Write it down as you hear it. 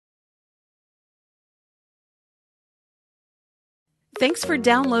Thanks for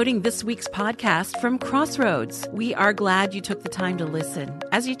downloading this week's podcast from Crossroads. We are glad you took the time to listen.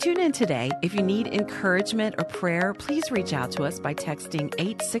 As you tune in today, if you need encouragement or prayer, please reach out to us by texting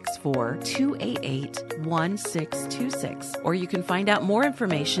 864-288-1626. Or you can find out more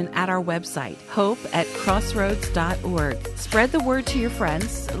information at our website, hope@crossroads.org. Spread the word to your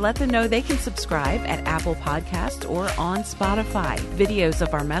friends. Let them know they can subscribe at Apple Podcasts or on Spotify. Videos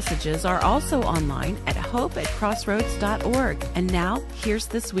of our messages are also online at hope@crossroads.org. And now, here's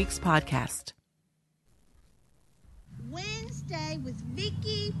this week's podcast. Wednesday with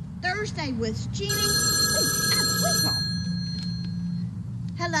Vicky, Thursday with Jenny.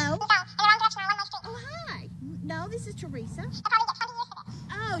 Hello? Oh, hi. No, this is Teresa.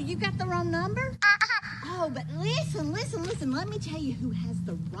 Oh, you got the wrong number? Oh, but listen. Let me tell you who has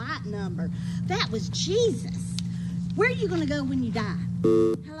the right number. That was Jesus. Where are you going to go when you die?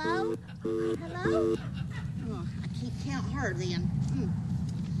 Hello? Hello? Oh, I can't count her then.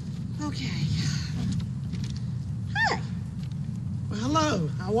 Okay. Hi. Well, hello.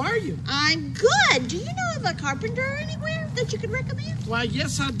 How are you? I'm good. Do you know of a carpenter anywhere that you could recommend? Why,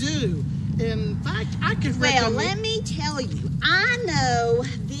 yes, I do. In fact, I could recommend... Well, let me tell you. I know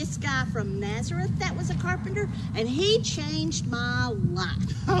this guy from Nazareth that was a carpenter, and he changed my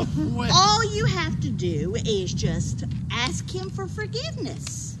life. Oh, well. All you have to do is just ask him for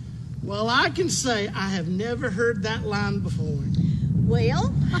forgiveness. Well, I can say I have never heard that line before.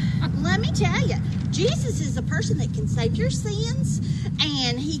 Well, let me tell you, Jesus is a person that can save your sins,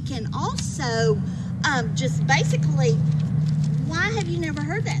 and he can also just basically, why have you never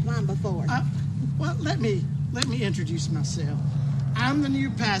heard that line before? Well, let me introduce myself. I'm the new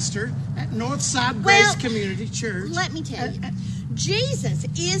pastor at Northside Grace Community Church. Let me tell you, Jesus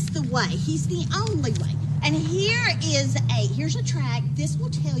is the way. He's the only way. And here's a tract. This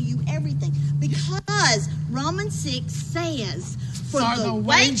will tell you everything. Because Romans 6 says, for the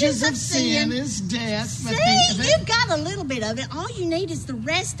wages of sin is death. See, you've got a little bit of it. All you need is the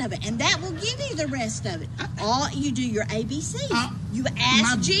rest of it. And that will give you the rest of it. All you do your ABCs. You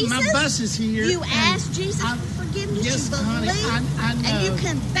ask Jesus. My bus is here. You ask Jesus for forgiveness. Yes, you honey, I know. And you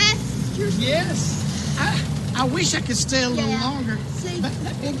confess your sins. Yes. I wish I could stay a little longer. See, well,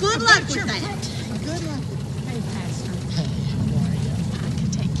 good luck with that. Good luck. Hey, Pastor. Hey, how are you? I can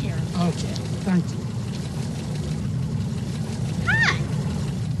take care of it. Okay, thank you. Hi.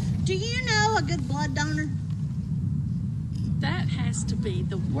 Do you know a good blood donor? That has to be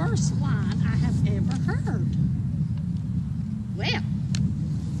the worst line I have ever heard. Well.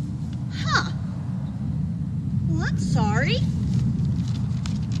 Huh. Well, I'm sorry.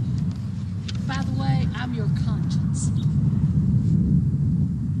 By the way, I'm your conscience.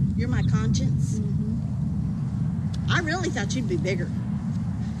 You're my conscience? Mm-hmm. I really thought you'd be bigger.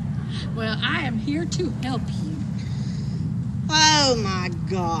 Well, I am here to help you. Oh, my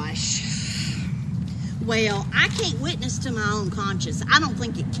gosh. Well, I can't witness to my own conscience. I don't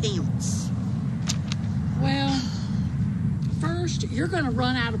think it counts. Well, first, you're going to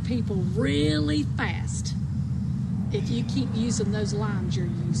run out of people really fast if you keep using those lines you're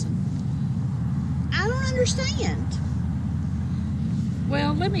using. I don't understand.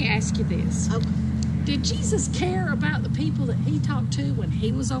 Well, let me ask you this. Okay. Did Jesus care about the people that he talked to when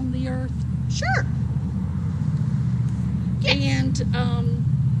he was on the earth? Sure. Yes. And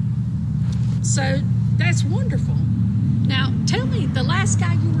so that's wonderful. Now, tell me, the last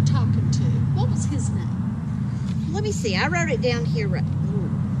guy you were talking to, what was his name? Let me see. I wrote it down here.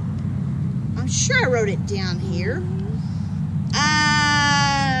 I'm sure I wrote it down here.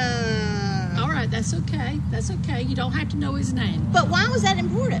 All right, that's okay. That's okay. You don't have to know his name. But why was that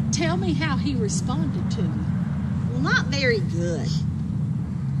important? Tell me how he responded to you. Well, not very good.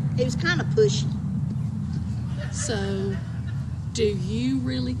 He was kind of pushy. So, do you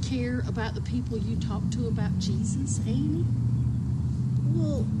really care about the people you talk to about Jesus, Annie?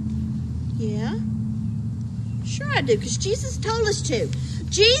 Well, yeah. Sure I do, because Jesus told us to.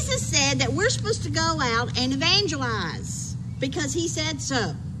 Jesus said that we're supposed to go out and evangelize because he said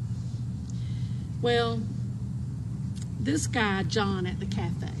so. Well, this guy, John, at the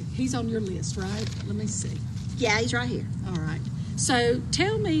cafe, he's on your list, right? Let me see. Yeah, he's right here. All right. So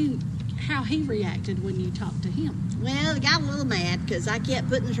tell me how he reacted when you talked to him. Well, he got a little mad because I kept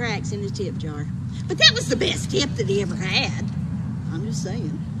putting the tracts in his tip jar. But that was the best tip that he ever had. I'm just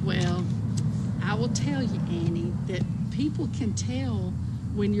saying. Well, I will tell you, Annie, that people can tell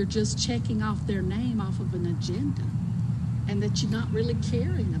when you're just checking off their name off of an agenda and that you're not really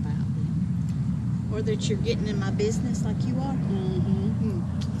caring about them. Or that you're getting in my business like you are. Mm-hmm.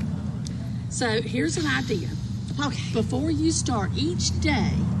 So here's an idea. Okay. Before you start each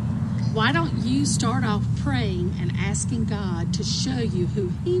day, Why don't you start off praying and asking God to show you who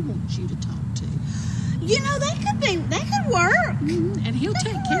He wants you to talk to? That could work. Mm-hmm. And He'll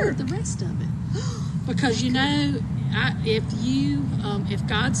take care of the rest of it. Because, if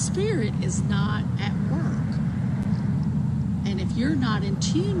God's Spirit is not at work, and if you're not in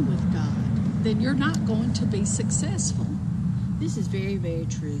tune with God, then you're not going to be successful. This is very, very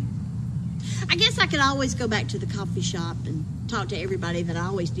true. I guess I could always go back to the coffee shop and talk to everybody that I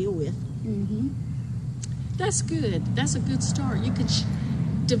always deal with. Mm-hmm. That's good. That's a good start. You can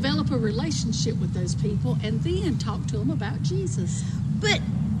develop a relationship with those people and then talk to them about Jesus. But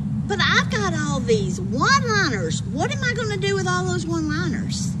I've got all these one-liners. What am I going to do with all those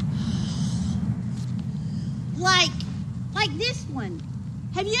one-liners? Like this one.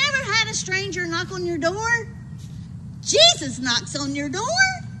 Have you ever had a stranger knock on your door? Jesus knocks on your door.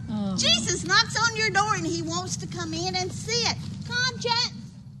 Oh. Jesus knocks on your door and He wants to come in and sit. Conscience.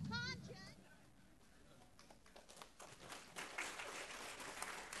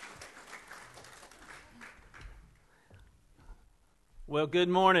 Well, good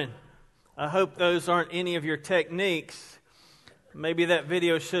morning. I hope those aren't any of your techniques. Maybe that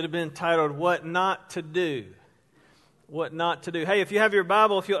video should have been titled, What Not to Do. What not to do. Hey, if you have your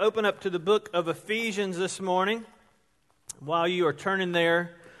Bible, if you'll open up to the book of Ephesians this morning. While you are turning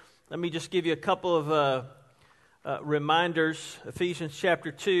there, let me just give you a couple of reminders. Ephesians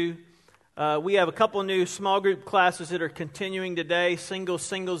chapter 2. We have a couple new small group classes that are continuing today.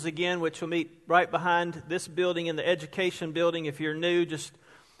 Singles again, which will meet right behind this building in the education building. If you're new, just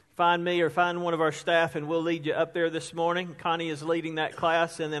find me or find one of our staff and we'll lead you up there this morning. Connie is leading that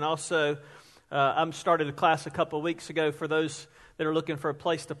class. And then also, I started a class a couple of weeks ago for those that are looking for a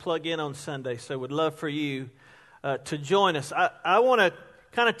place to plug in on Sunday. So would love for you to join us. I want to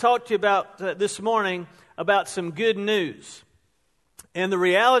kind of talk to you about this morning about some good news. And the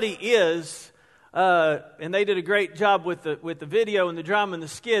reality is, and they did a great job with the video and the drama and the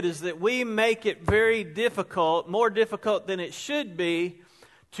skit, is that we make it very difficult, more difficult than it should be,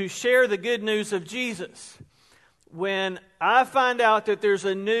 to share the good news of Jesus. When I find out that there's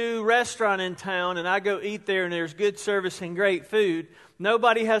a new restaurant in town and I go eat there and there's good service and great food,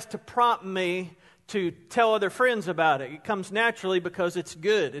 nobody has to prompt me to tell other friends about it. It comes naturally because it's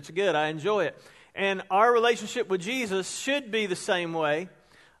good. It's good. I enjoy it. And our relationship with Jesus should be the same way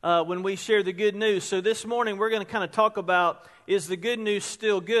when we share the good news. So this morning we're going to kind of talk about, is the good news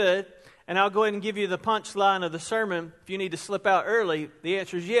still good? And I'll go ahead and give you the punchline of the sermon. If you need to slip out early, the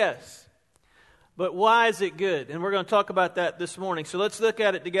answer is yes. But why is it good? And we're going to talk about that this morning. So let's look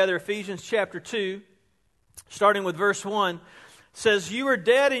at it together. Ephesians chapter 2, starting with verse 1, says, You were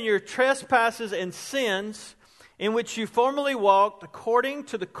dead in your trespasses and sins, in which you formerly walked according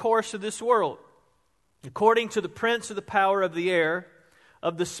to the course of this world, according to the prince of the power of the air,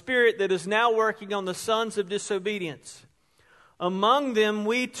 of the spirit that is now working on the sons of disobedience. Among them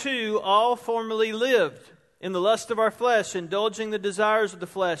we too all formerly lived in the lust of our flesh, indulging the desires of the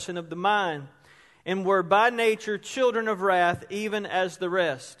flesh and of the mind, and were by nature children of wrath, even as the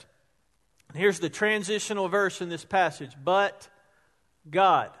rest. And here's the transitional verse in this passage. But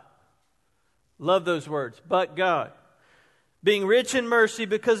God. Love those words. But God, being rich in mercy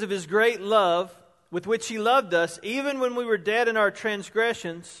because of His great love, with which He loved us, even when we were dead in our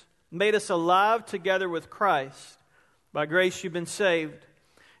transgressions, made us alive together with Christ. By grace you've been saved,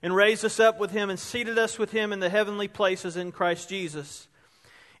 and raised us up with Him and seated us with Him in the heavenly places in Christ Jesus,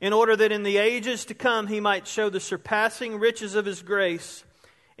 in order that in the ages to come He might show the surpassing riches of His grace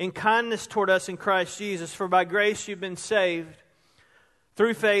in kindness toward us in Christ Jesus. For by grace you've been saved,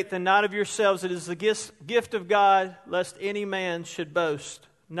 through faith, and not of yourselves. It is the gift of God, lest any man should boast,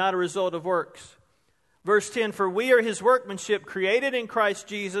 not a result of works. Verse 10, For we are His workmanship, created in Christ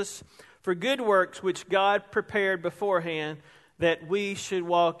Jesus, for good works which God prepared beforehand, that we should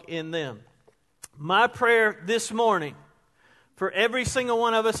walk in them. My prayer this morning, for every single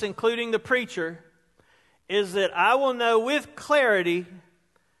one of us, including the preacher, is that I will know with clarity,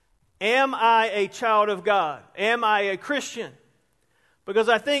 am I a child of God? Am I a Christian? Because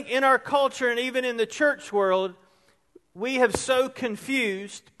I think in our culture and even in the church world, we have so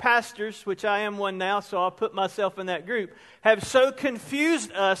confused, pastors, which I am one now, so I'll put myself in that group, have so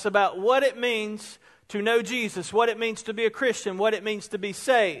confused us about what it means to know Jesus, what it means to be a Christian, what it means to be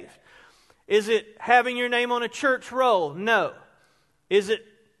saved. Is it having your name on a church roll? No. Is it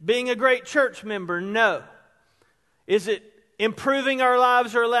being a great church member? No. Is it improving our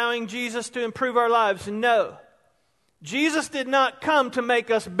lives or allowing Jesus to improve our lives? No. Jesus did not come to make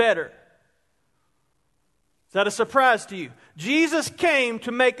us better. Is that a surprise to you? Jesus came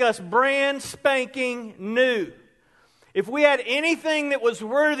to make us brand spanking new. If we had anything that was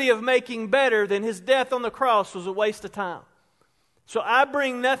worthy of making better, then his death on the cross was a waste of time. So I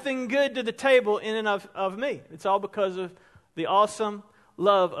bring nothing good to the table in and of me. It's all because of the awesome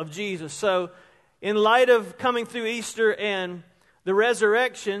love of Jesus. So in light of coming through Easter and the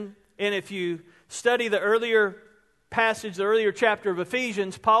resurrection, and if you study the earlier passage, the earlier chapter of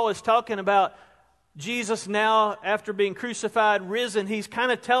Ephesians, Paul is talking about Jesus now, after being crucified, risen. He's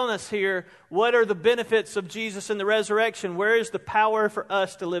kind of telling us here, what are the benefits of Jesus in the resurrection? Where is the power for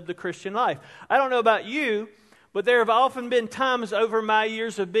us to live the Christian life? I don't know about you, but there have often been times over my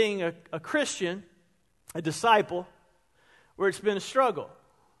years of being a Christian, a disciple, where it's been a struggle.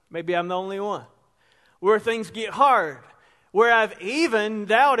 Maybe I'm the only one. Where things get hard. Where I've even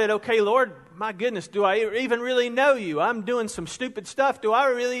doubted, okay, Lord, my goodness, do I even really know you? I'm doing some stupid stuff. Do I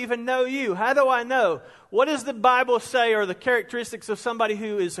really even know you? How do I know? What does the Bible say are the characteristics of somebody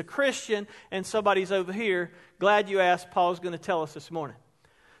who is a Christian and somebody's over here? Glad you asked. Paul's going to tell us this morning.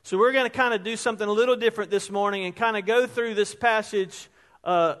 So we're going to kind of do something a little different this morning and kind of go through this passage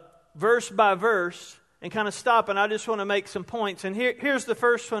verse by verse and kind of stop. And I just want to make some points. And here's the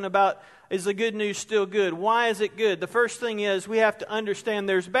first one about, is the good news still good? Why is it good? The first thing is we have to understand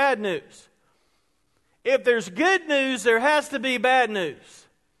there's bad news. If there's good news, there has to be bad news.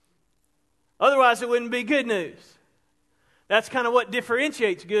 Otherwise, it wouldn't be good news. That's kind of what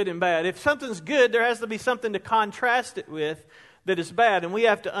differentiates good and bad. If something's good, there has to be something to contrast it with that is bad. And we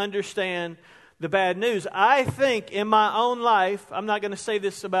have to understand the bad news. I think in my own life, I'm not going to say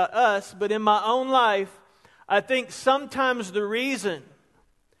this about us, but in my own life, I think sometimes the reason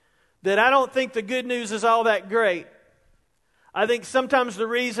that I don't think the good news is all that great, I think sometimes the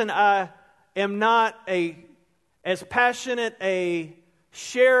reason I am not as passionate a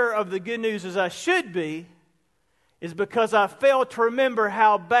sharer of the good news as I should be is because I fail to remember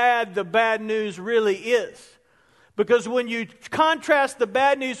how bad the bad news really is. Because when you contrast the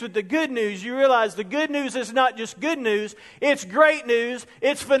bad news with the good news, you realize the good news is not just good news, it's great news,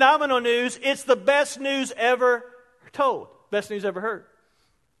 it's phenomenal news, it's the best news ever told, best news ever heard.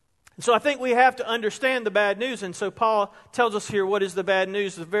 So I think we have to understand the bad news. And so Paul tells us here what is the bad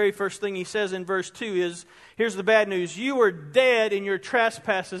news. The very first thing he says in verse 2 is, here's the bad news. You were dead in your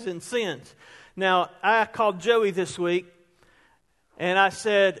trespasses and sins. Now, I called Joey this week, and I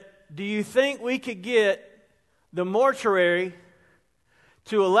said, do you think we could get the mortuary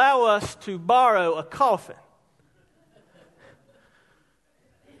to allow us to borrow a coffin?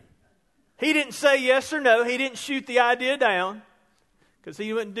 He didn't say yes or no. He didn't shoot the idea down, because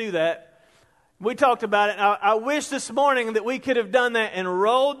he wouldn't do that. We talked about it. I wish this morning that we could have done that and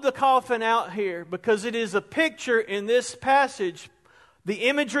rolled the coffin out here, because it is a picture in this passage. The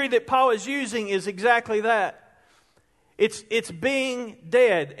imagery that Paul is using is exactly that. It's being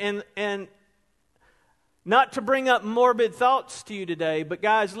dead. And not to bring up morbid thoughts to you today, but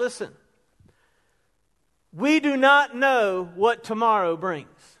guys, listen. We do not know what tomorrow brings.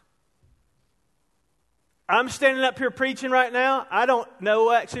 I'm standing up here preaching right now. I don't know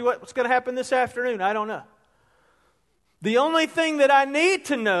actually what's going to happen this afternoon. I don't know. The only thing that I need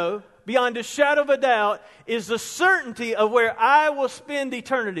to know, beyond a shadow of a doubt, is the certainty of where I will spend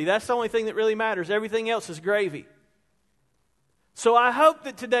eternity. That's the only thing that really matters. Everything else is gravy. So I hope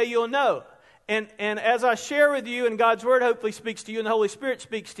that today you'll know. And as I share with you, and God's Word hopefully speaks to you, and the Holy Spirit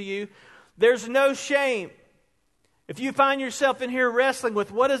speaks to you, there's no shame. If you find yourself in here wrestling with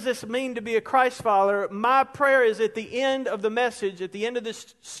what does this mean to be a Christ follower, my prayer is at the end of the message, at the end of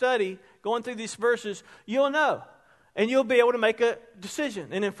this study, going through these verses, you'll know. And you'll be able to make a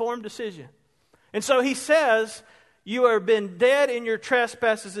decision, an informed decision. And so he says, you have been dead in your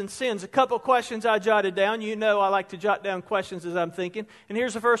trespasses and sins. A couple questions I jotted down. You know I like to jot down questions as I'm thinking. And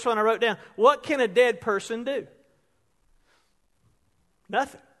here's the first one I wrote down. What can a dead person do?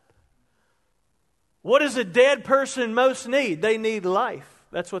 Nothing. What does a dead person most need? They need life.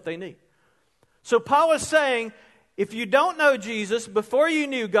 That's what they need. So Paul is saying, if you don't know Jesus, before you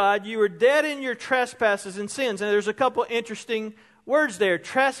knew God, you were dead in your trespasses and sins. And there's a couple interesting words there.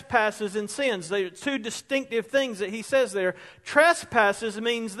 Trespasses and sins. They are two distinctive things that he says there. Trespasses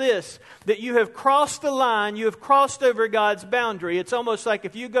means this, that you have crossed the line, you have crossed over God's boundary. It's almost like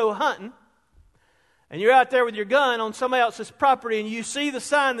if you go hunting, and you're out there with your gun on somebody else's property and you see the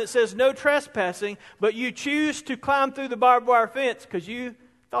sign that says no trespassing, but you choose to climb through the barbed wire fence because you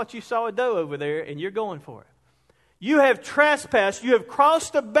thought you saw a doe over there and you're going for it. You have trespassed, you have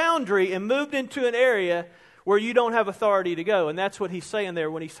crossed a boundary and moved into an area where you don't have authority to go. And that's what he's saying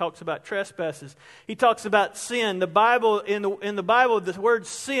there when he talks about trespasses. He talks about sin. The Bible, in the Bible, the word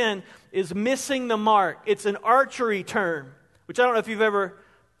sin is missing the mark. It's an archery term, which I don't know if you've ever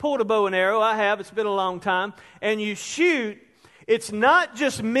pulled a bow and arrow? I have. It's been a long time. And you shoot, it's not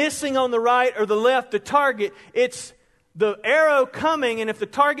just missing on the right or the left, the target. It's the arrow coming, and if the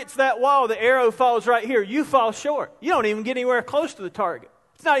target's that wall, the arrow falls right here. You fall short. You don't even get anywhere close to the target.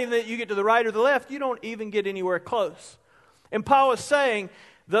 It's not even that you get to the right or the left. You don't even get anywhere close. And Paul is saying,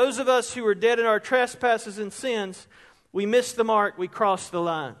 those of us who are dead in our trespasses and sins, we miss the mark, we cross the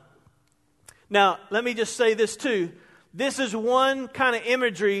line. Now, let me just say this too. This is one kind of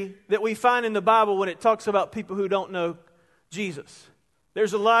imagery that we find in the Bible when it talks about people who don't know Jesus.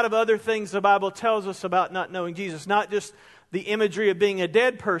 There's a lot of other things the Bible tells us about not knowing Jesus, not just the imagery of being a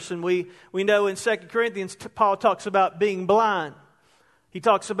dead person. We know in 2 Corinthians, Paul talks about being blind. He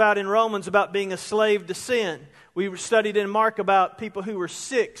talks about in Romans about being a slave to sin. We studied in Mark about people who were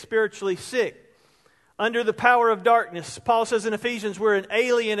sick, spiritually sick, under the power of darkness. Paul says in Ephesians, we're an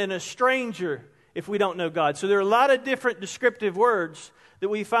alien and a stranger if we don't know God. So there are a lot of different descriptive words that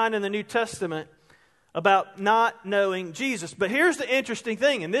we find in the New Testament about not knowing Jesus. But here's the interesting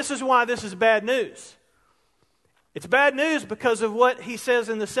thing, and this is why this is bad news. It's bad news because of what he says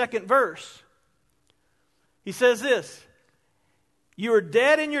in the second verse. He says this, you are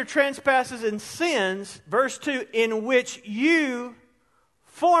dead in your trespasses and sins, verse 2, in which you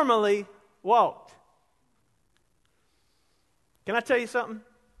formerly walked. Can I tell you something?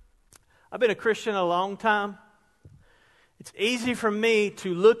 I've been a Christian a long time. It's easy for me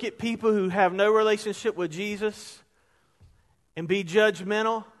to look at people who have no relationship with Jesus and be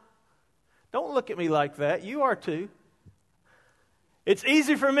judgmental. Don't look at me like that. You are too. It's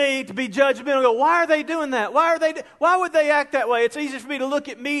easy for me to be judgmental and go, why are they doing that? Why would they act that way? It's easy for me to look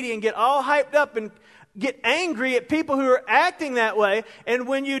at media and get all hyped up and get angry at people who are acting that way. And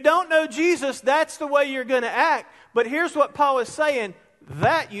when you don't know Jesus, that's the way you're going to act. But here's what Paul is saying.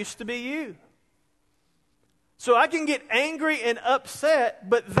 That used to be you. So I can get angry and upset,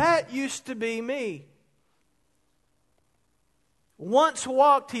 but that used to be me. Once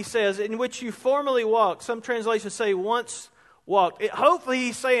walked, he says, in which you formerly walked. Some translations say once walked. Hopefully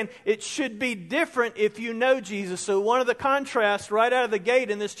he's saying it should be different if you know Jesus. So one of the contrasts right out of the gate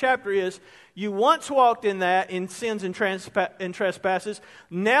in this chapter is you once walked in that, in sins and trespasses.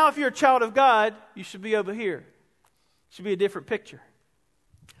 Now if you're a child of God, you should be over here. It should be a different picture.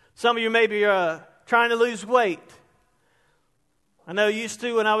 Some of you may be trying to lose weight. I know used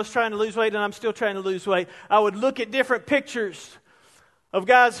to when I was trying to lose weight, and I'm still trying to lose weight, I would look at different pictures of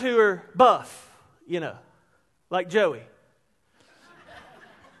guys who are buff, like Joey.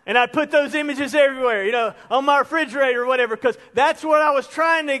 And I'd put those images everywhere, on my refrigerator or whatever, because that's what I was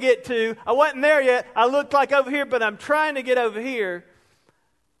trying to get to. I wasn't there yet. I looked like over here, but I'm trying to get over here.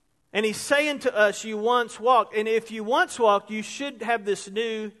 And he's saying to us, you once walked. And if you once walked, you should have this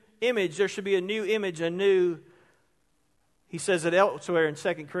new image. There should be a new image, he says it elsewhere in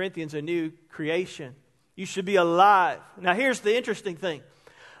 2 Corinthians, a new creation. You should be alive. Now here's the interesting thing.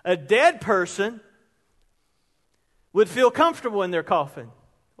 A dead person would feel comfortable in their coffin.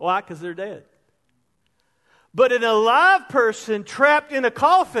 Why? Because they're dead. But an alive person trapped in a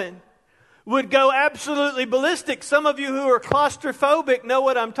coffin would go absolutely ballistic. Some of you who are claustrophobic know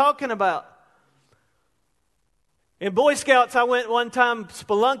what I'm talking about. In Boy Scouts, I went one time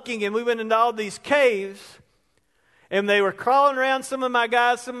spelunking, and we went into all these caves, and they were crawling around. Some of my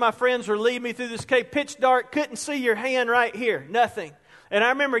guys, some of my friends were leading me through this cave, pitch dark, couldn't see your hand right here, nothing. And I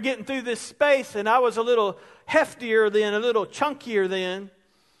remember getting through this space, and I was a little heftier then, a little chunkier then.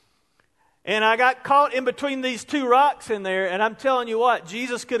 And I got caught in between these two rocks in there, and I'm telling you what,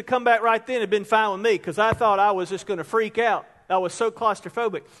 Jesus could have come back right then and been fine with me, because I thought I was just going to freak out. I was so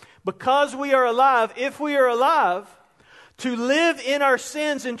claustrophobic. Because we are alive, if we are alive, to live in our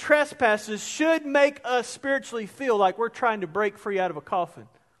sins and trespasses should make us spiritually feel like we're trying to break free out of a coffin.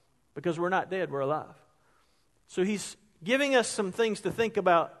 Because we're not dead, we're alive. So he's giving us some things to think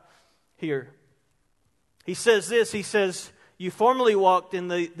about here. He says this, he says, you formerly walked in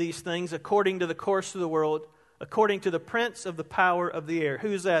these things according to the course of the world, according to the prince of the power of the air.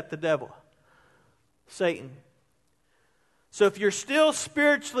 Who's that? The devil. Satan. So if you're still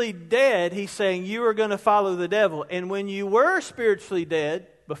spiritually dead, he's saying you are going to follow the devil. And when you were spiritually dead,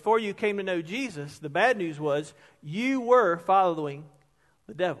 before you came to know Jesus, the bad news was you were following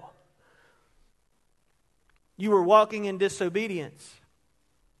the devil. You were walking in disobedience.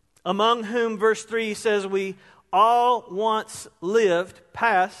 Among whom, verse 3 says, we all once lived,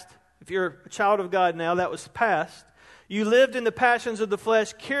 past. If you're a child of God now, that was past. You lived in the passions of the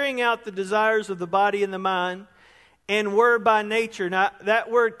flesh, carrying out the desires of the body and the mind, and were by nature. Now, that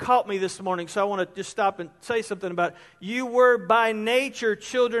word caught me this morning, so I want to just stop and say something about it. You were by nature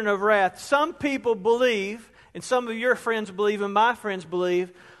children of wrath. Some people believe, and some of your friends believe, and my friends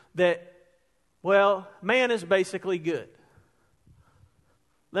believe, that, well, man is basically good.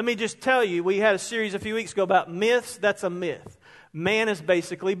 Let me just tell you, we had a series a few weeks ago about myths. That's a myth. Man is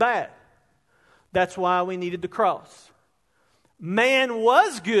basically bad. That's why we needed the cross. Man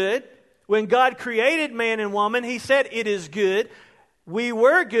was good. When God created man and woman, He said it is good. We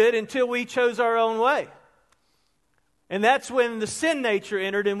were good until we chose our own way. And that's when the sin nature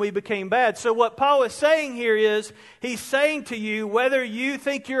entered and we became bad. So what Paul is saying here is, he's saying to you, whether you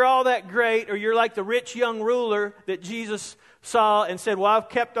think you're all that great or you're like the rich young ruler that Jesus saw and said, well, I've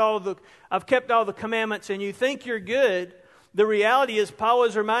kept all the commandments, and you think you're good, the reality is Paul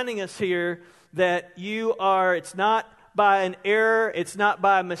is reminding us here that it's not by an error, it's not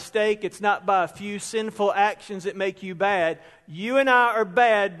by a mistake, it's not by a few sinful actions that make you bad. You and I are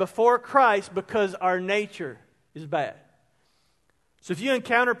bad before Christ because our nature is bad. So if you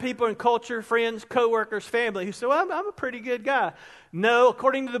encounter people in culture, friends, co-workers, family, who say, well, I'm a pretty good guy. No,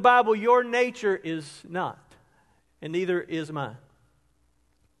 according to the Bible, your nature is not. And neither is mine.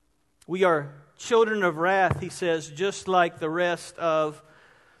 We are children of wrath, he says, just like the rest of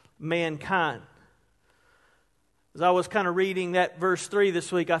mankind. As I was kind of reading that verse 3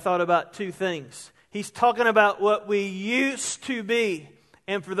 this week, I thought about two things. He's talking about what we used to be.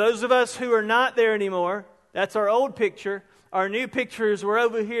 And for those of us who are not there anymore, that's our old picture. Our new picture is we're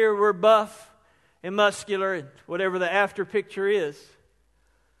over here, we're buff and muscular, and whatever the after picture is.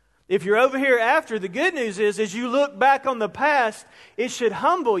 If you're over here after, the good news is, as you look back on the past, it should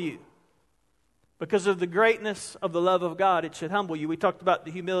humble you. Because of the greatness of the love of God, it should humble you. We talked about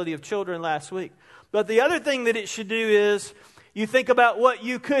the humility of children last week. But the other thing that it should do is, you think about what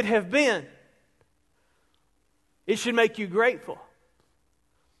you could have been. It should make you grateful.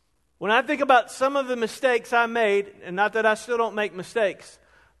 When I think about some of the mistakes I made, and not that I still don't make mistakes,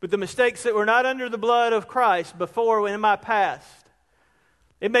 but the mistakes that were not under the blood of Christ before in my past,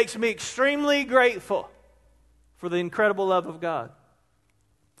 it makes me extremely grateful for the incredible love of God.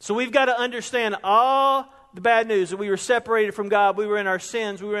 So we've got to understand all the bad news, that we were separated from God, we were in our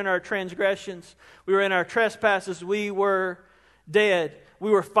sins, we were in our transgressions, we were in our trespasses, we were dead.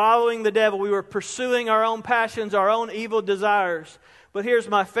 We were following the devil, we were pursuing our own passions, our own evil desires. But here's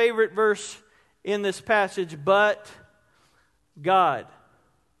my favorite verse in this passage, but God.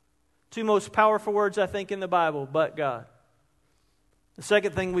 Two most powerful words, I think, in the Bible, but God. The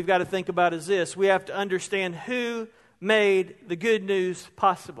second thing we've got to think about is this. We have to understand who made the good news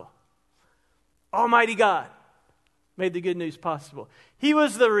possible. Almighty God made the good news possible. He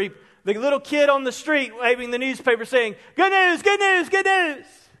was the little kid on the street waving the newspaper saying, good news, good news, good news.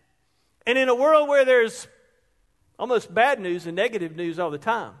 And in a world where there's almost bad news and negative news all the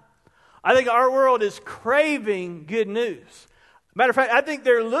time, I think our world is craving good news. Matter of fact, I think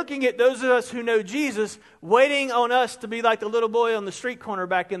they're looking at those of us who know Jesus, waiting on us to be like the little boy on the street corner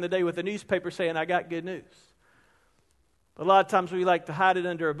back in the day with a newspaper saying, I got good news. But a lot of times we like to hide it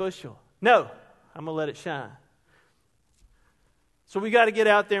under a bushel. No, I'm going to let it shine. So we got to get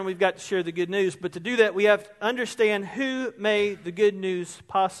out there and we've got to share the good news. But to do that, we have to understand who made the good news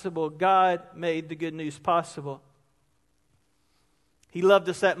possible. God made the good news possible. He loved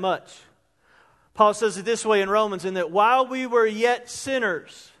us that much. Paul says it this way in Romans, in that while we were yet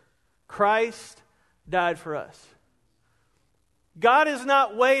sinners, Christ died for us. God is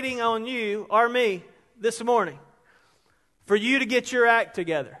not waiting on you or me this morning for you to get your act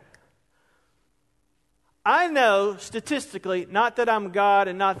together. I know statistically, not that I'm God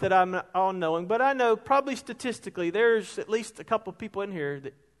and not that I'm all-knowing, but I know probably statistically there's at least a couple people in here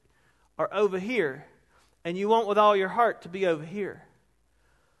that are over here, and you want with all your heart to be over here.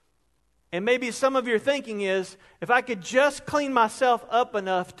 And maybe some of your thinking is, if I could just clean myself up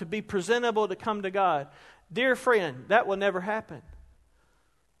enough to be presentable to come to God. Dear friend, that will never happen.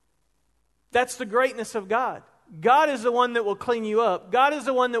 That's the greatness of God. God is the one that will clean you up. God is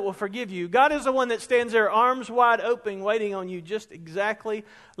the one that will forgive you. God is the one that stands there arms wide open waiting on you just exactly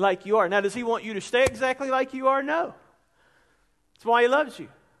like you are. Now, does He want you to stay exactly like you are? No. That's why He loves you.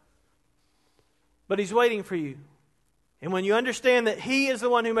 But He's waiting for you. And when you understand that He is the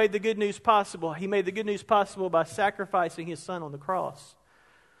one who made the good news possible, He made the good news possible by sacrificing His Son on the cross,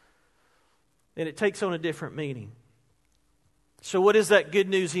 then it takes on a different meaning. So what is that good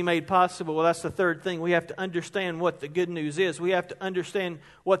news He made possible? Well, that's the third thing. We have to understand what the good news is. We have to understand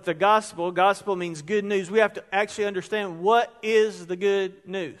what the gospel means good news. We have to actually understand what is the good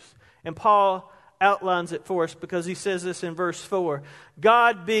news. And Paul outlines it for us because he says this in verse 4.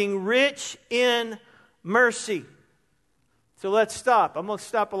 God being rich in mercy. So let's stop. I'm going to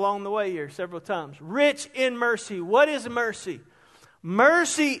stop along the way here several times. Rich in mercy. What is mercy?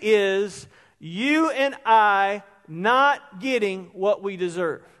 Mercy is you and I not getting what we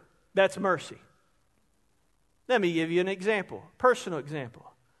deserve. That's mercy. Let me give you an example, personal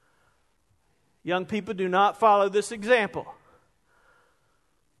example. Young people, do not follow this example.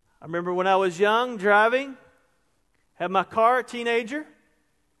 I remember when I was young, driving, had my car, a teenager.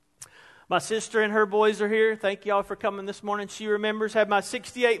 My sister and her boys are here. Thank y'all for coming this morning. She remembers, had my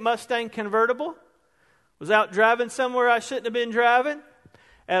 68 Mustang convertible. Was out driving somewhere I shouldn't have been driving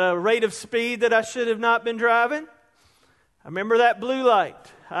at a rate of speed that I should have not been driving. I remember that blue light.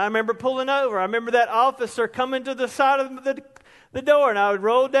 I remember pulling over. I remember that officer coming to the side of the door, and I would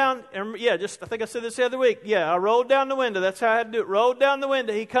roll down. And I think I said this the other week. I rolled down the window. That's how I had to do it. Rolled down the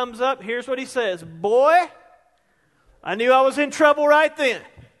window. He comes up. Here's what he says. Boy, I knew I was in trouble right then.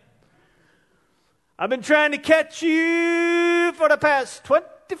 I've been trying to catch you for the past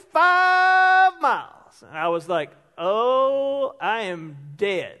 25 miles. And I was like, oh, I am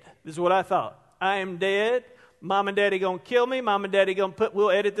dead. This is what I thought. I am dead. Mom and Daddy going to kill me. Mom and Daddy going to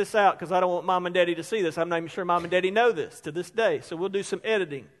we'll edit this out because I don't want Mom and Daddy to see this. I'm not even sure Mom and Daddy know this to this day. So we'll do some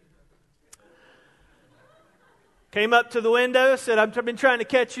editing. Came up to the window, said, I've been trying to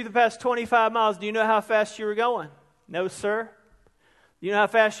catch you the past 25 miles. Do you know how fast you were going? No, sir. Do you know how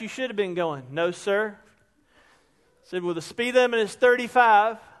fast you should have been going? No, sir. Said, well, the speed limit is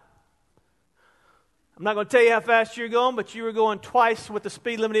 35. I'm not going to tell you how fast you're going, but you were going twice what the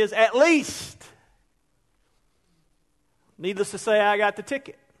speed limit is at least. Needless to say, I got the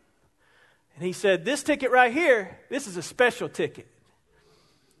ticket. And he said, this ticket right here, this is a special ticket.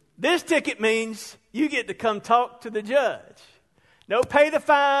 This ticket means you get to come talk to the judge. No pay the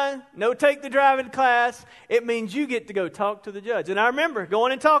fine, no take the driving class. It means you get to go talk to the judge. And I remember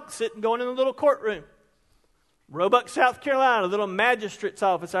going in the little courtroom. Roebuck, South Carolina, a little magistrate's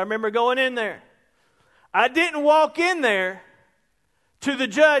office. I remember going in there. I didn't walk in there to the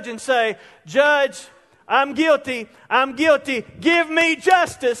judge and say, Judge, I'm guilty, give me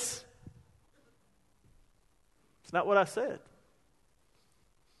justice. It's not what I said.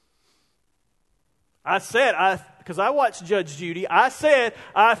 Because I watched Judge Judy, I said,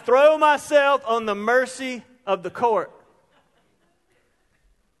 I throw myself on the mercy of the court.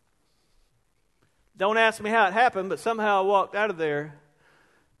 Don't ask me how it happened, but somehow I walked out of there,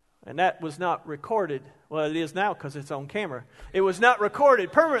 and that was not recorded. Well, it is now because it's on camera. It was not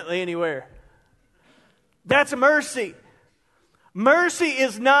recorded permanently anywhere. That's mercy. Mercy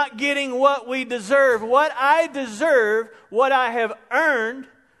is not getting what we deserve. What I deserve, what I have earned,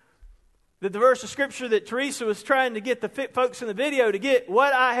 the verse of Scripture that Teresa was trying to get the folks in the video to get,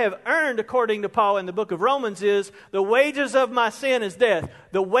 what I have earned, according to Paul in the book of Romans, is the wages of my sin is death.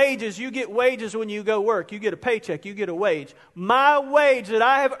 The wages, you get wages when you go work. You get a paycheck, you get a wage. My wage that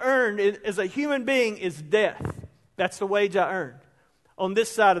I have earned as a human being is death. That's the wage I earned on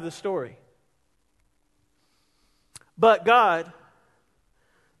this side of the story. But God,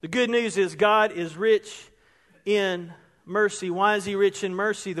 the good news is God is rich in mercy. Why is He rich in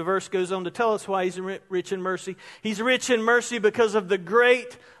mercy? The verse goes on to tell us why He's rich in mercy. He's rich in mercy because of the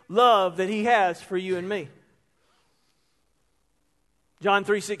great love that He has for you and me. John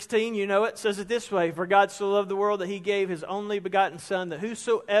 3:16, you know it, says it this way, For God so loved the world that He gave His only begotten Son, that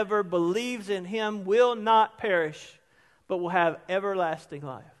whosoever believes in Him will not perish, but will have everlasting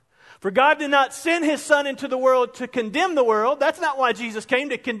life. For God did not send His Son into the world to condemn the world. That's not why Jesus came,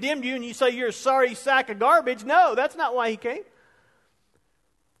 to condemn you and you say you're a sorry sack of garbage. No, that's not why He came.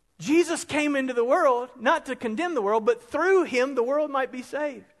 Jesus came into the world not to condemn the world, but through Him the world might be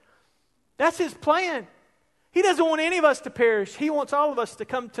saved. That's His plan. He doesn't want any of us to perish. He wants all of us to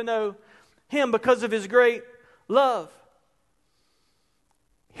come to know Him because of His great love.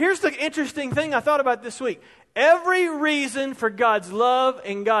 Here's the interesting thing I thought about this week. Every reason for God's love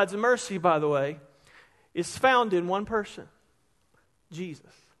and God's mercy, by the way, is found in one person, Jesus.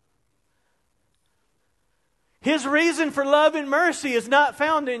 His reason for love and mercy is not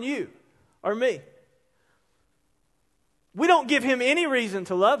found in you or me. We don't give Him any reason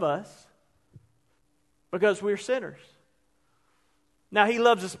to love us because we're sinners. Now, He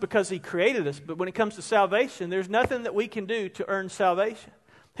loves us because He created us, but when it comes to salvation, there's nothing that we can do to earn salvation.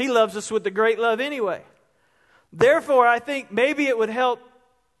 He loves us with the great love anyway. Therefore, I think maybe it would help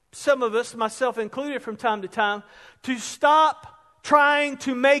some of us, myself included from time to time, to stop trying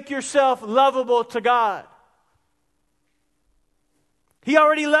to make yourself lovable to God. He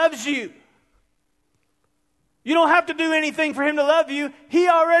already loves you. You don't have to do anything for Him to love you. He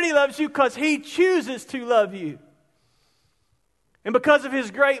already loves you because He chooses to love you. And because of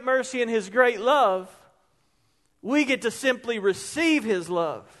His great mercy and His great love, we get to simply receive His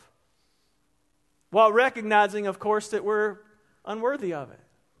love, while recognizing, of course, that we're unworthy of it.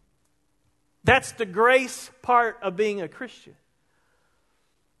 That's the grace part of being a Christian.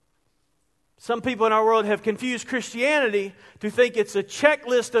 Some people in our world have confused Christianity to think it's a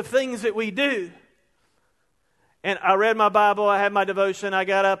checklist of things that we do. And I read my Bible, I had my devotion, I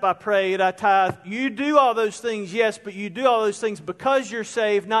got up, I prayed, I tithed. You do all those things, yes, but you do all those things because you're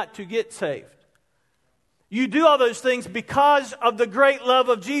saved, not to get saved. You do all those things because of the great love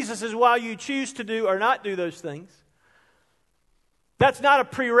of Jesus is why you choose to do or not do those things. That's not a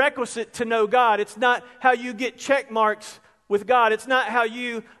prerequisite to know God. It's not how you get check marks with God. It's not how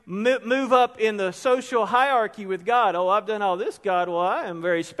you move up in the social hierarchy with God. Oh, I've done all this, God. Well, I am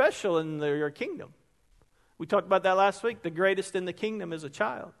very special in your kingdom. We talked about that last week. The greatest in the kingdom is a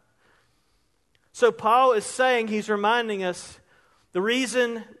child. So Paul is saying, he's reminding us, the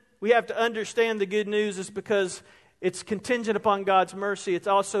reason we have to understand the good news is because it's contingent upon God's mercy. It's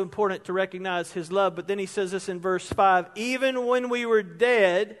also important to recognize His love. But then he says this in verse 5, even when we were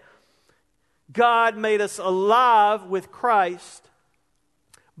dead, God made us alive with Christ.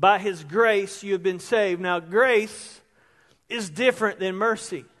 By His grace you have been saved. Now grace is different than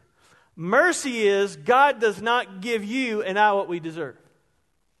mercy. Mercy is God does not give you and I what we deserve.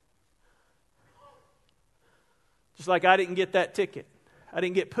 Just like I didn't get that ticket. I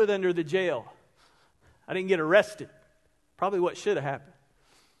didn't get put under the jail. I didn't get arrested. Probably what should have happened.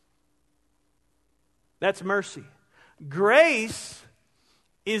 That's mercy. Grace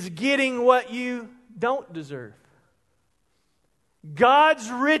is getting what you don't deserve. God's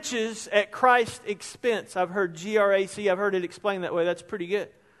riches at Christ's expense. I've heard GRAC, I've heard it explained that way. That's pretty good.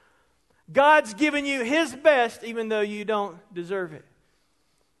 God's given you His best even though you don't deserve it.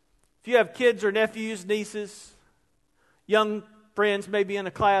 If you have kids or nephews, nieces, young friends maybe in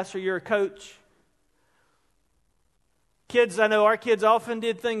a class or you're a coach. Kids, I know our kids often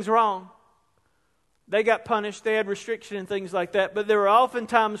did things wrong. They got punished. They had restriction and things like that. But there were often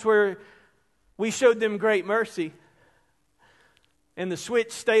times where we showed them great mercy. And the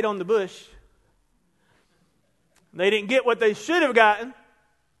switch stayed on the bush. They didn't get what they should have gotten.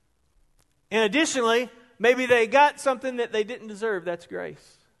 And additionally, maybe they got something that they didn't deserve. That's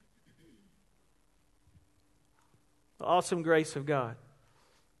grace. The awesome grace of God.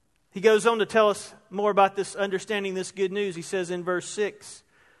 He goes on to tell us more about this, understanding this good news. He says in verse 6,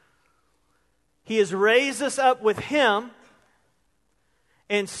 He has raised us up with Him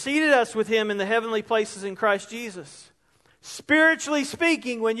and seated us with Him in the heavenly places in Christ Jesus. Spiritually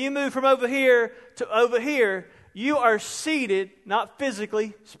speaking, when you move from over here to over here, you are seated, not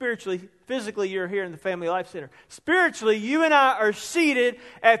physically, spiritually. Physically, you're here in the Family Life Center. Spiritually, you and I are seated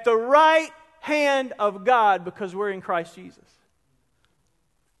at the right hand of God because we're in Christ Jesus.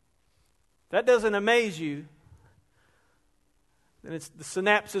 That doesn't amaze you. And the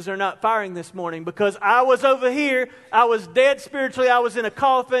synapses are not firing this morning because I was over here. I was dead spiritually. I was in a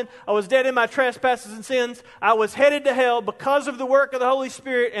coffin. I was dead in my trespasses and sins. I was headed to hell because of the work of the Holy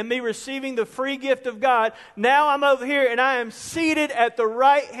Spirit and me receiving the free gift of God. Now I'm over here and I am seated at the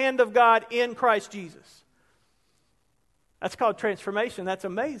right hand of God in Christ Jesus. That's called transformation. That's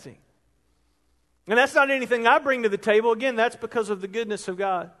amazing. And that's not anything I bring to the table. Again, that's because of the goodness of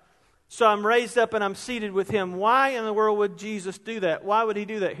God. So I'm raised up and I'm seated with Him. Why in the world would Jesus do that? Why would He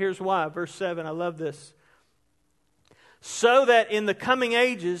do that? Here's why. Verse 7, I love this. So that in the coming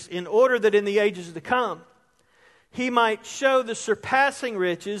ages, in order that in the ages to come, He might show the surpassing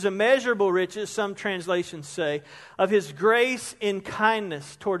riches, immeasurable riches, some translations say, of His grace in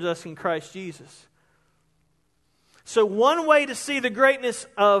kindness towards us in Christ Jesus. So one way to see the greatness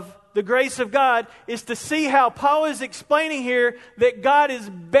of the grace of God is to see how Paul is explaining here that God is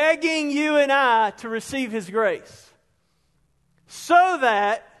begging you and I to receive His grace so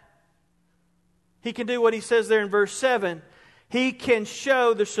that He can do what He says there in verse 7. He can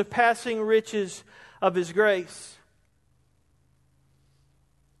show the surpassing riches of His grace.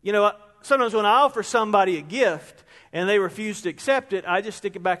 You know, sometimes when I offer somebody a gift and they refuse to accept it, I just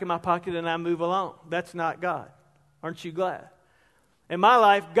stick it back in my pocket and I move along. That's not God. Aren't you glad? In my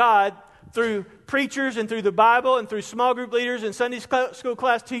life, God, through preachers and through the Bible and through small group leaders and Sunday school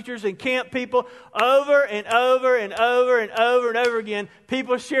class teachers and camp people, over and over and over and over and over again,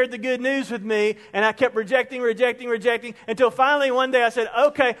 people shared the good news with me, and I kept rejecting, until finally one day I said,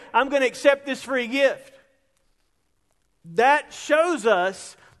 okay, I'm going to accept this free gift. That shows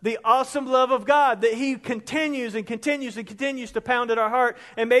us the awesome love of God, that He continues and continues and continues to pound at our heart.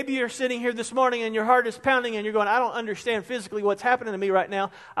 And maybe you're sitting here this morning and your heart is pounding and you're going, I don't understand physically what's happening to me right now.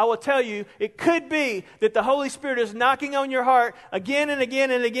 I will tell you, it could be that the Holy Spirit is knocking on your heart again and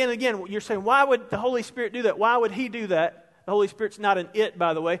again and again and again. You're saying, why would the Holy Spirit do that? Why would He do that? The Holy Spirit's not an it,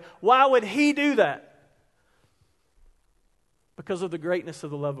 by the way. Why would He do that? Because of the greatness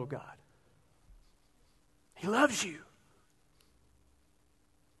of the love of God. He loves you.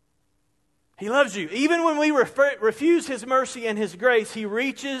 He loves you. Even when we refuse His mercy and His grace, He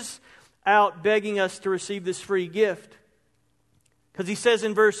reaches out begging us to receive this free gift. Because He says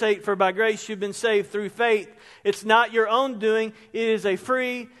in verse 8, "For by grace you've been saved through faith. It's not your own doing. It is a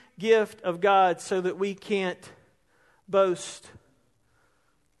free gift of God, so that we can't boast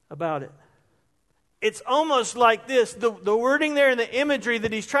about it." It's almost like this. The wording there and the imagery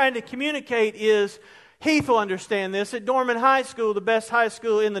that He's trying to communicate is, Heath will understand this, at Dorman High School, the best high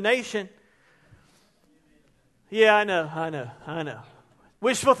school in the nation. Yeah, I know.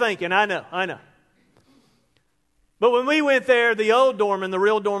 Wishful thinking, I know. But when we went there, the old Dorman, the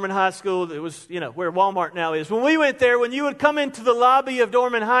real Dorman High School, it was, where Walmart now is. When we went there, when you would come into the lobby of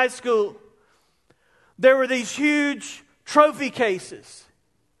Dorman High School, there were these huge trophy cases.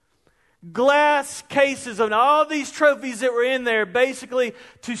 Glass cases of all these trophies that were in there, basically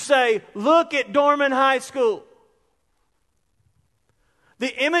to say, look at Dorman High School.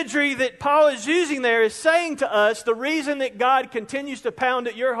 The imagery that Paul is using there is saying to us, the reason that God continues to pound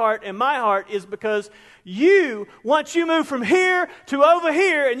at your heart and my heart is because once you move from here to over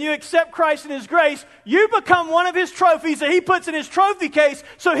here and you accept Christ and His grace, you become one of His trophies that He puts in His trophy case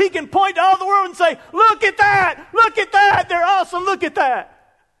so He can point to all the world and say, look at that, they're awesome, look at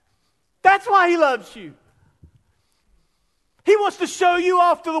that. That's why He loves you. He wants to show you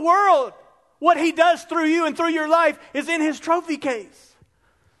off to the world. What He does through you and through your life is in His trophy case.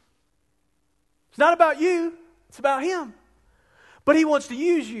 It's not about you, it's about Him. But He wants to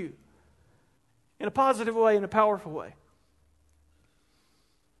use you in a positive way, in a powerful way.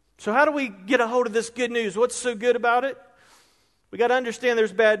 So how do we get a hold of this good news? What's so good about it? We got to understand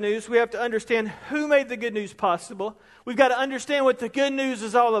there's bad news. We have to understand who made the good news possible. We've got to understand what the good news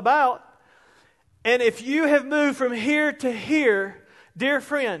is all about. And if you have moved from here to here, dear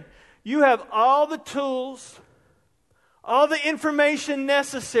friend, you have all the tools, all the information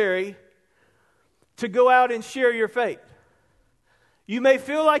necessary to go out and share your faith. You may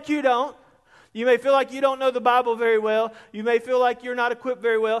feel like you don't. You may feel like you don't know the Bible very well. You may feel like you're not equipped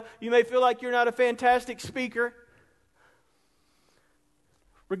very well. You may feel like you're not a fantastic speaker.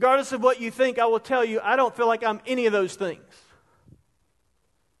 Regardless of what you think, I will tell you, I don't feel like I'm any of those things.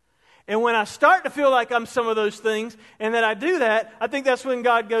 And when I start to feel like I'm some of those things, and that I do that, I think that's when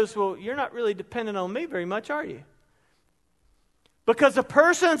God goes, well, you're not really dependent on me very much, are you? Because a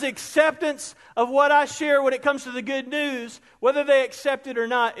person's acceptance of what I share when it comes to the good news, whether they accept it or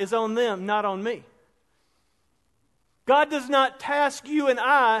not, is on them, not on me. God does not task you and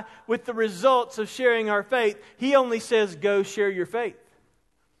I with the results of sharing our faith. He only says, go share your faith.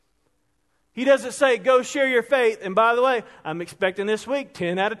 He doesn't say, go share your faith. And by the way, I'm expecting this week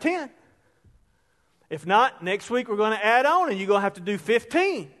 10 out of 10. If not, next week we're going to add on and you're going to have to do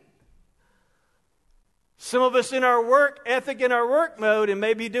 15. Some of us in our work ethic, in our work mode, and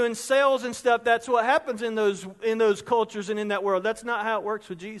maybe doing sales and stuff, that's what happens in those cultures and in that world. That's not how it works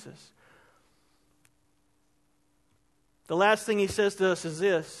with Jesus. The last thing He says to us is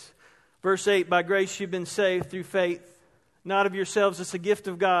this. Verse 8, by grace you've been saved through faith, not of yourselves, it's a gift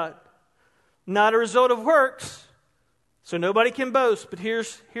of God. Not a result of works, so nobody can boast. But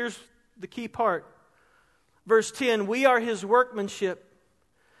here's the key part. Verse 10, we are His workmanship,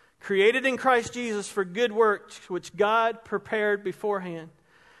 created in Christ Jesus for good works, which God prepared beforehand,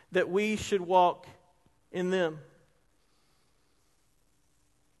 that we should walk in them.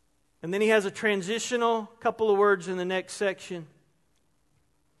 And then He has a transitional couple of words in the next section.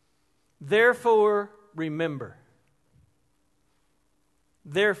 Therefore, remember.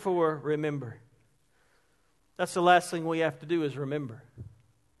 Therefore, remember. That's the last thing we have to do is remember.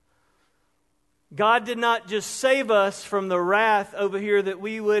 God did not just save us from the wrath over here that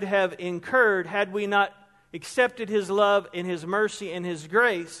we would have incurred had we not accepted His love and His mercy and His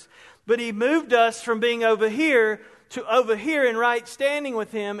grace. But He moved us from being over here to over here in right standing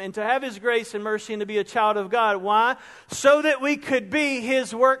with Him and to have His grace and mercy and to be a child of God. Why? So that we could be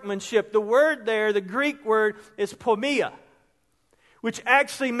His workmanship. The word there, the Greek word, is poiema, which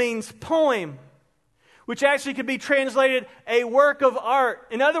actually means poem, which actually could be translated a work of art.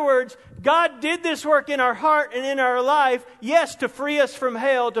 In other words, God did this work in our heart and in our life, yes, to free us from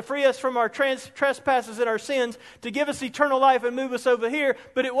hell, to free us from our trespasses and our sins, to give us eternal life and move us over here.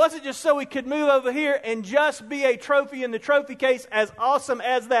 But it wasn't just so we could move over here and just be a trophy in the trophy case, as awesome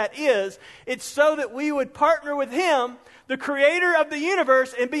as that is. It's so that we would partner with Him, the creator of the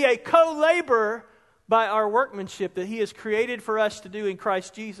universe, and be a co-laborer by our workmanship that He has created for us to do in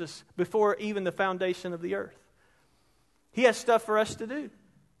Christ Jesus before even the foundation of the earth. He has stuff for us to do.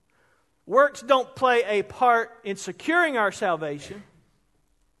 Works don't play a part in securing our salvation,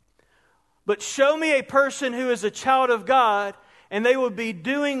 but show me a person who is a child of God and they will be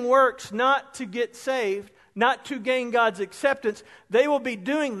doing works not to get saved, not to gain God's acceptance. They will be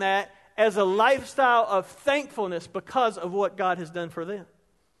doing that as a lifestyle of thankfulness because of what God has done for them.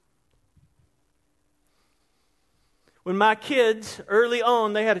 When my kids, early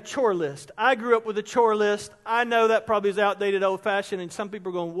on, they had a chore list. I grew up with a chore list. I know that probably is outdated, old-fashioned, and some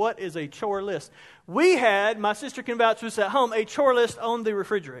people are going, what is a chore list? We had, my sister can vouch for this at home, a chore list on the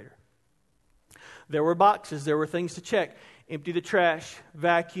refrigerator. There were boxes. There were things to check. Empty the trash,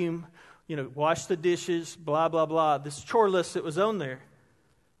 vacuum, wash the dishes, blah, blah, blah. This chore list that was on there.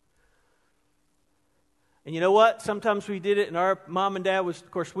 And you know what? Sometimes we did it, and our mom and dad was,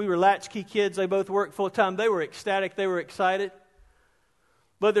 of course, we were latchkey kids. They both worked full-time. They were ecstatic. They were excited.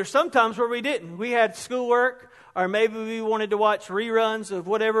 But there's some times where we didn't. We had schoolwork, or maybe we wanted to watch reruns of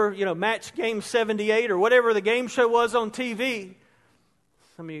whatever, Match Game 78 or whatever the game show was on TV.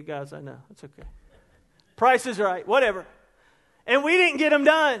 Some of you guys, I know. It's okay. Price is Right, whatever. And we didn't get them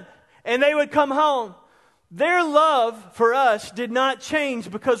done. And they would come home. Their love for us did not change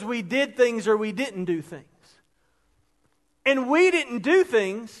because we did things or we didn't do things. And we didn't do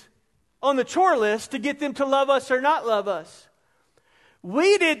things on the chore list to get them to love us or not love us.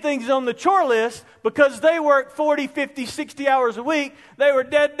 We did things on the chore list because they worked 40, 50, 60 hours a week. They were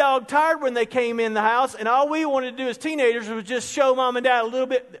dead dog tired when they came in the house. And all we wanted to do as teenagers was just show mom and dad a little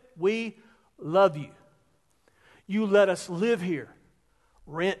bit. We love you. You let us live here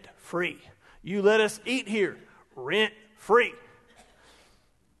rent free. You let us eat here rent free.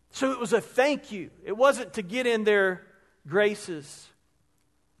 So it was a thank you. It wasn't to get in their graces.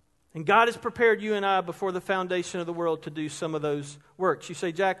 And God has prepared you and I before the foundation of the world to do some of those works. You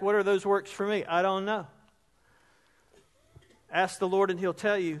say, Jack, what are those works for me? I don't know. Ask the Lord and He'll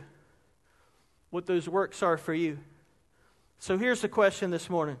tell you what those works are for you. So here's the question this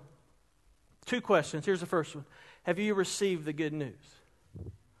morning. 2 questions. Here's the first one. Have you received the good news?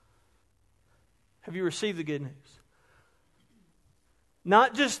 Have you received the good news?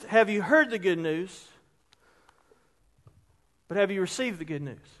 Not just have you heard the good news, but have you received the good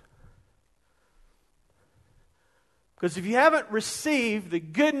news? Because if you haven't received the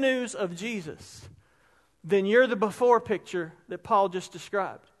good news of Jesus, then you're the before picture that Paul just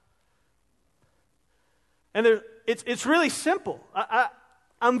described. And it's really simple.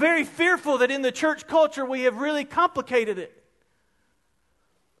 I'm very fearful that in the church culture we have really complicated it.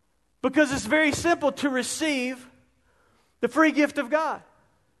 Because it's very simple to receive the free gift of God.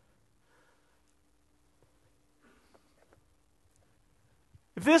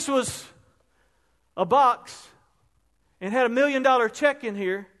 If this was a box and had $1 million check in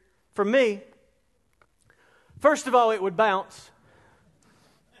here for me, first of all, it would bounce.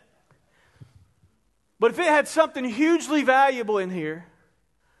 But if it had something hugely valuable in here,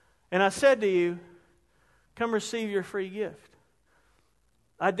 and I said to you, come receive your free gift,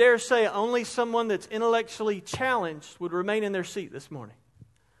 I dare say only someone that's intellectually challenged would remain in their seat this morning.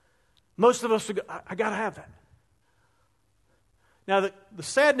 Most of us would go, I got to have that. Now, the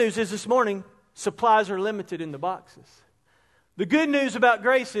sad news is this morning, supplies are limited in the boxes. The good news about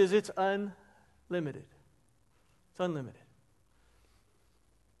grace is it's unlimited. It's unlimited.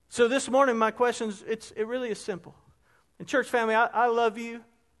 So this morning, my question is, it really is simple. And church family, I love you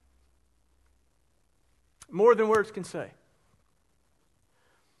more than words can say.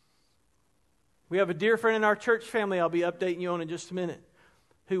 We have a dear friend in our church family I'll be updating you on in just a minute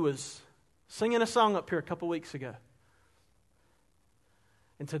who was singing a song up here a couple weeks ago.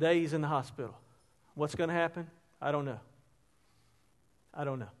 And today he's in the hospital. What's going to happen? I don't know. I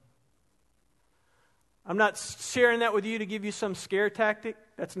don't know. I'm not sharing that with you to give you some scare tactic.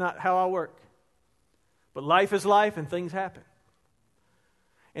 That's not how I work. But life is life and things happen.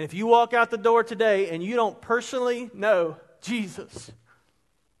 And if you walk out the door today and you don't personally know Jesus,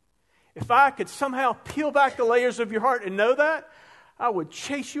 if I could somehow peel back the layers of your heart and know that, I would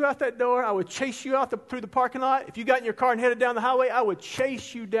chase you out that door. I would chase you out through the parking lot. If you got in your car and headed down the highway, I would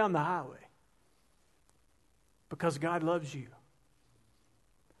chase you down the highway. Because God loves you.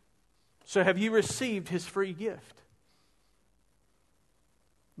 So have you received His free gift?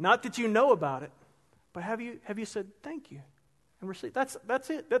 Not that you know about it, but have you said thank you and received? That's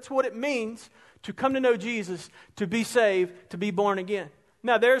it. That's what it means to come to know Jesus, to be saved, to be born again.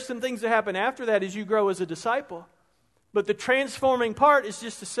 Now, there are some things that happen after that as you grow as a disciple. But the transforming part is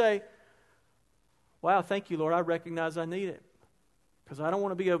just to say, wow, thank you, Lord. I recognize I need it. Because I don't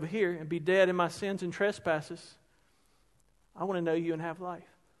want to be over here and be dead in my sins and trespasses. I want to know you and have life.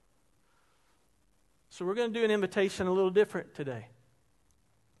 So we're going to do an invitation a little different today.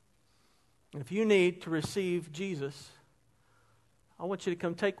 And if you need to receive Jesus, I want you to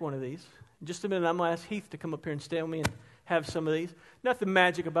come take one of these. In just a minute, I'm going to ask Heath to come up here and stand with me. And have some of these. Nothing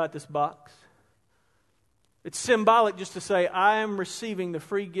magic about this box. It's symbolic just to say, I am receiving the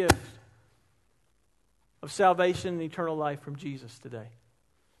free gift of salvation and eternal life from Jesus today.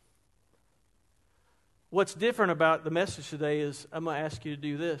 What's different about the message today is I'm going to ask you to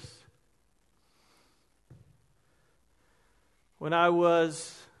do this. When I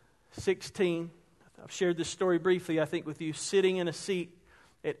was 16, I've shared this story briefly, I think, with you, sitting in a seat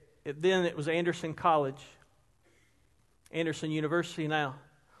then it was Anderson College, Anderson University now.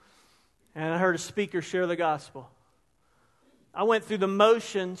 And I heard a speaker share the gospel. I went through the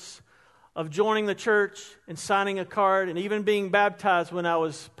motions of joining the church and signing a card and even being baptized when I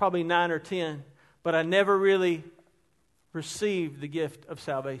was probably 9 or 10. But I never really received the gift of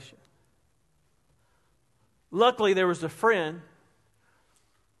salvation. Luckily, there was a friend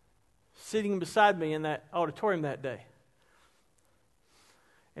sitting beside me in that auditorium that day.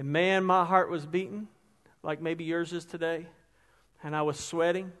 And man, my heart was beating like maybe yours is today. And I was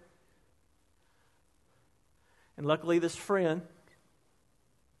sweating. And luckily this friend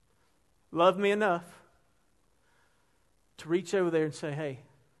loved me enough to reach over there and say, hey,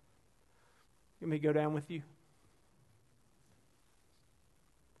 let me go down with you.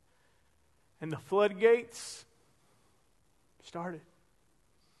 And the floodgates started.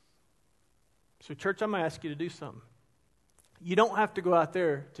 So church, I'm going to ask you to do something. You don't have to go out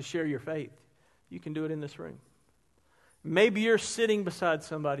there to share your faith. You can do it in this room. Maybe you're sitting beside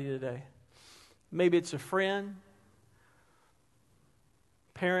somebody today. Maybe it's a friend,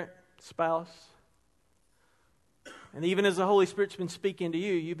 parent, spouse. And even as the Holy Spirit's been speaking to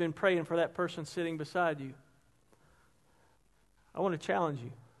you, you've been praying for that person sitting beside you. I want to challenge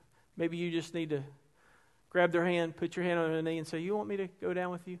you. Maybe you just need to grab their hand, put your hand on their knee and say, you want me to go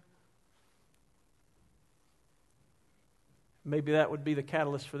down with you? Maybe that would be the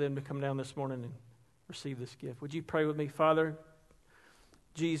catalyst for them to come down this morning and receive this gift. Would you pray with me? Father,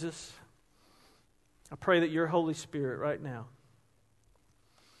 Jesus, I pray that your Holy Spirit right now,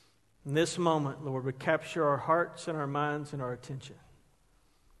 in this moment, Lord, would capture our hearts and our minds and our attention.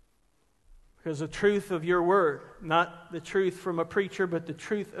 Because the truth of your word, not the truth from a preacher, but the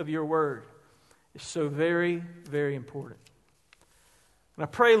truth of your word is so very, very important. And I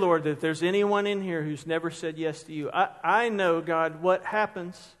pray, Lord, that if there's anyone in here who's never said yes to you, I know, God, what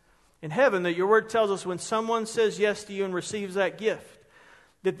happens in heaven, that your word tells us when someone says yes to you and receives that gift,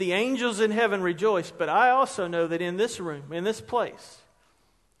 that the angels in heaven rejoice. But I also know that in this room, in this place,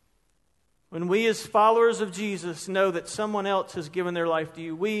 when we as followers of Jesus know that someone else has given their life to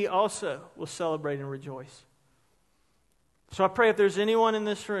you, we also will celebrate and rejoice. So I pray if there's anyone in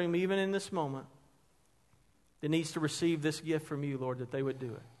this room, even in this moment, that needs to receive this gift from you, Lord, that they would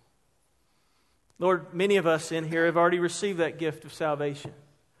do it. Lord, many of us in here have already received that gift of salvation.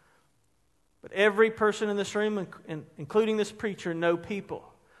 But every person in this room, including this preacher, know people,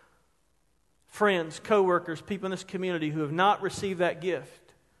 friends, co-workers, people in this community who have not received that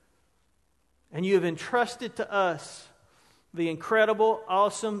gift. And you have entrusted to us the incredible,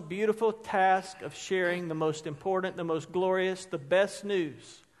 awesome, beautiful task of sharing the most important, the most glorious, the best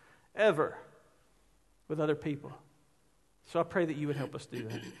news ever with other people. So I pray that you would help us do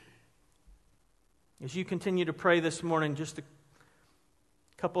that. As you continue to pray this morning, just a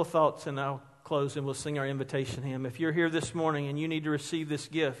couple of thoughts and I'll close and we'll sing our invitation hymn. If you're here this morning and you need to receive this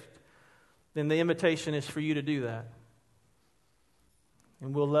gift, then the invitation is for you to do that.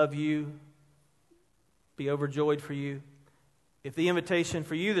 And we'll love you, be overjoyed for you. If the invitation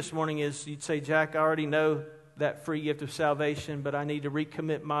for you this morning is you'd say, Jack, I already know that free gift of salvation, but I need to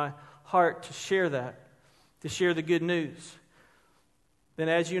recommit my heart to share that, to share the good news. Then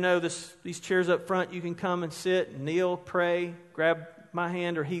as you know, these chairs up front, you can come and sit, kneel, pray, grab my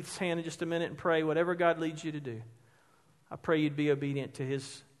hand or Heath's hand in just a minute and pray, whatever God leads you to do. I pray you'd be obedient to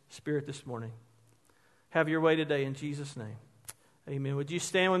His Spirit this morning. Have your way today in Jesus' name. Amen. Would you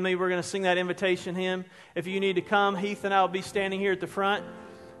stand with me? We're going to sing that invitation hymn. If you need to come, Heath and I will be standing here at the front.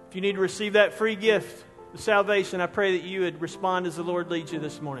 If you need to receive that free gift of salvation, I pray that you would respond as the Lord leads you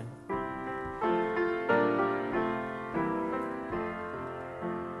this morning.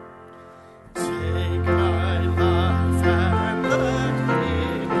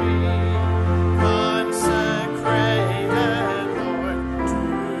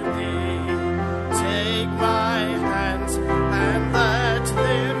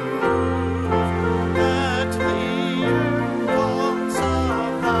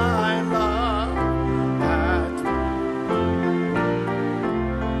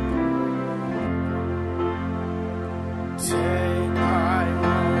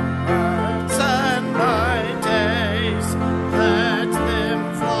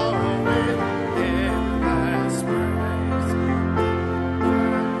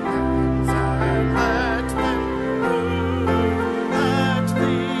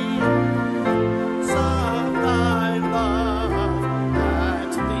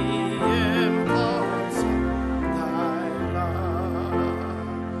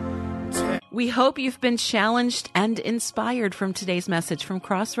 hope you've been challenged and inspired from today's message from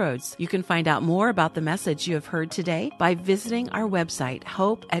Crossroads. You can find out more about the message you have heard today by visiting our website,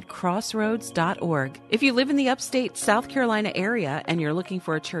 hopeatcrossroads.org. If you live in the upstate South Carolina area and you're looking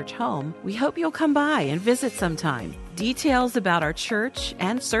for a church home, we hope you'll come by and visit sometime. Details about our church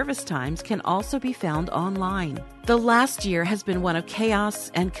and service times can also be found online. The last year has been one of chaos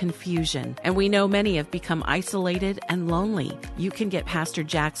and confusion, and we know many have become isolated and lonely. You can get Pastor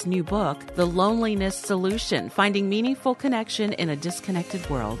Jack's new book, The Loneliness Solution, Finding Meaningful Connection in a Disconnected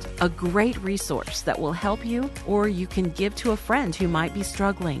World, a great resource that will help you, or you can give to a friend who might be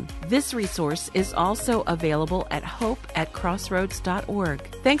struggling. This resource is also available at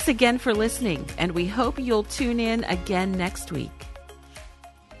hopeatcrossroads.org. Thanks again for listening, and we hope you'll tune in again next week.